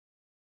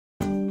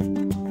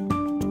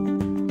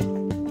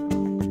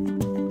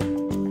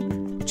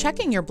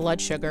Checking your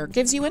blood sugar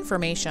gives you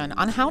information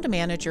on how to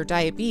manage your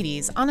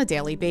diabetes on a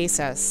daily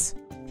basis.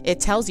 It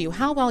tells you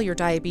how well your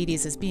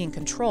diabetes is being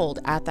controlled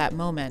at that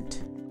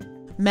moment.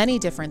 Many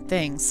different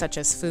things such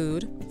as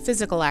food,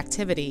 physical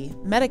activity,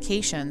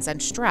 medications, and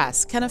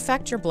stress can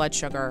affect your blood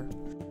sugar.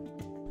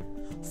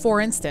 For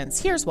instance,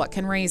 here's what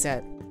can raise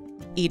it: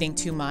 eating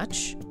too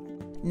much,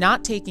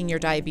 not taking your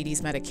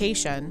diabetes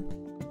medication,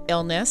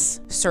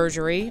 illness,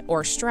 surgery,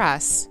 or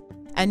stress,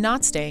 and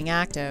not staying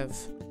active.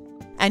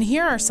 And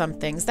here are some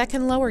things that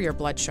can lower your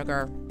blood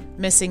sugar: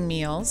 missing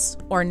meals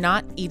or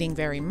not eating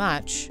very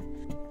much,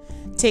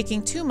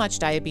 taking too much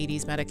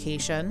diabetes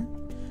medication,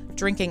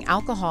 drinking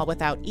alcohol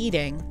without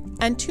eating,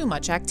 and too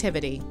much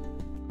activity.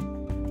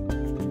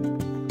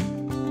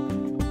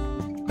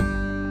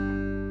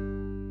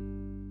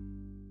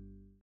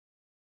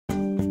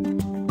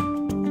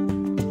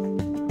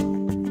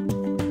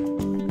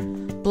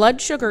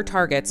 Blood sugar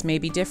targets may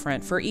be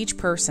different for each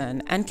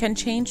person and can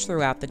change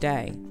throughout the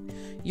day.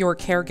 Your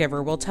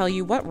caregiver will tell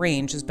you what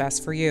range is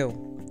best for you.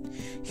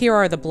 Here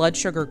are the blood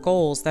sugar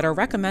goals that are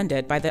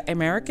recommended by the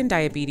American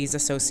Diabetes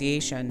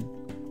Association.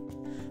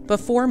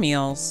 Before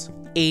meals,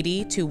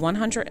 80 to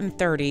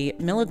 130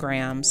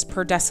 milligrams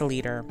per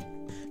deciliter.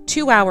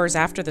 2 hours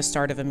after the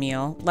start of a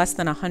meal, less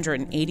than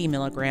 180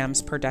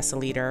 milligrams per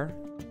deciliter.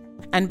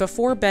 And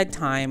before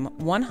bedtime,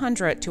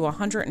 100 to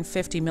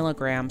 150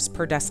 milligrams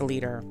per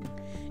deciliter.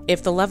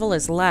 If the level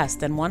is less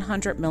than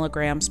 100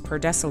 milligrams per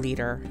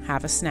deciliter,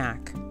 have a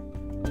snack.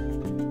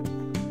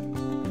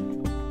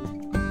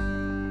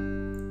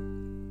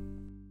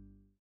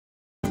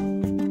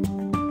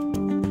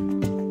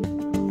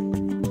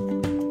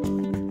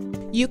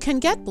 You can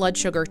get blood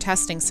sugar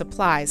testing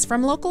supplies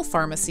from local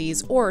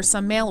pharmacies or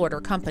some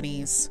mail-order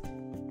companies.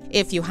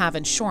 If you have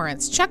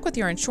insurance, check with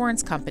your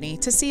insurance company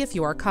to see if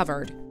you are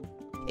covered.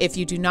 If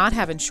you do not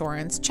have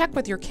insurance, check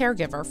with your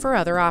caregiver for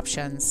other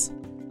options.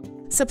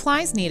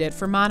 Supplies needed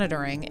for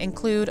monitoring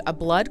include a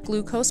blood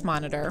glucose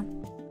monitor,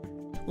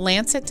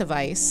 Lancet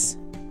device,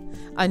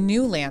 a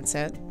new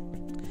Lancet,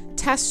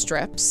 test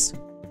strips,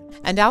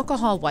 and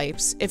alcohol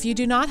wipes if you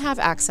do not have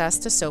access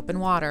to soap and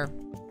water.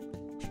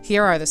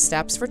 Here are the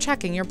steps for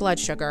checking your blood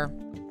sugar.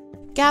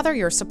 Gather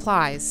your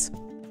supplies.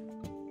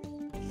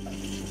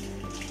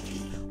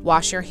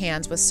 Wash your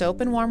hands with soap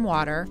and warm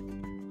water.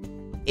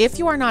 If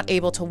you are not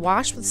able to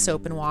wash with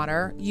soap and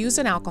water, use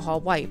an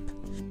alcohol wipe.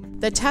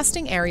 The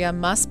testing area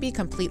must be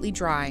completely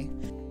dry.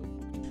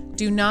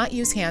 Do not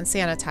use hand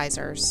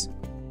sanitizers.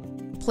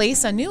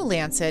 Place a new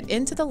Lancet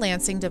into the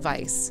lancing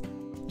device,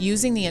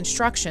 using the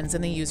instructions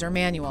in the user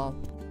manual.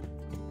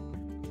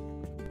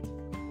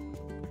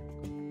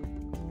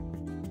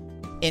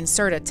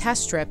 Insert a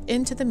test strip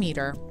into the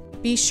meter.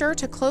 Be sure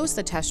to close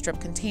the test strip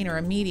container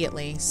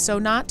immediately so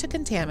not to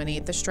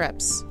contaminate the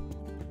strips.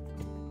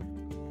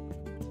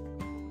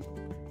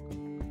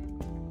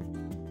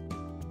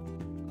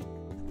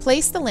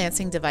 Place the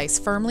lancing device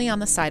firmly on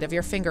the side of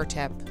your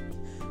fingertip.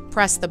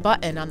 Press the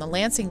button on the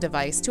lancing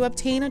device to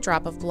obtain a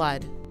drop of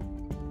blood.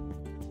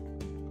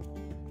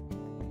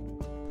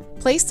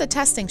 Place the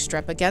testing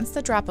strip against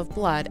the drop of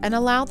blood and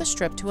allow the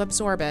strip to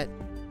absorb it.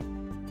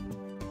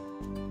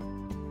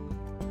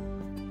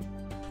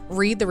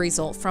 Read the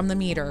result from the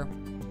meter.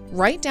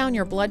 Write down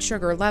your blood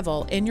sugar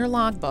level in your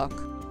logbook.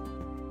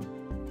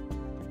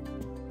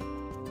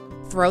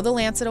 Throw the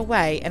Lancet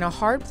away in a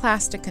hard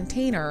plastic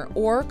container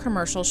or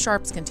commercial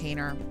sharps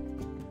container.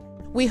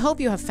 We hope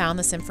you have found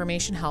this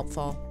information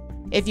helpful.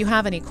 If you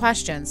have any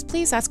questions,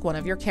 please ask one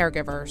of your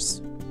caregivers.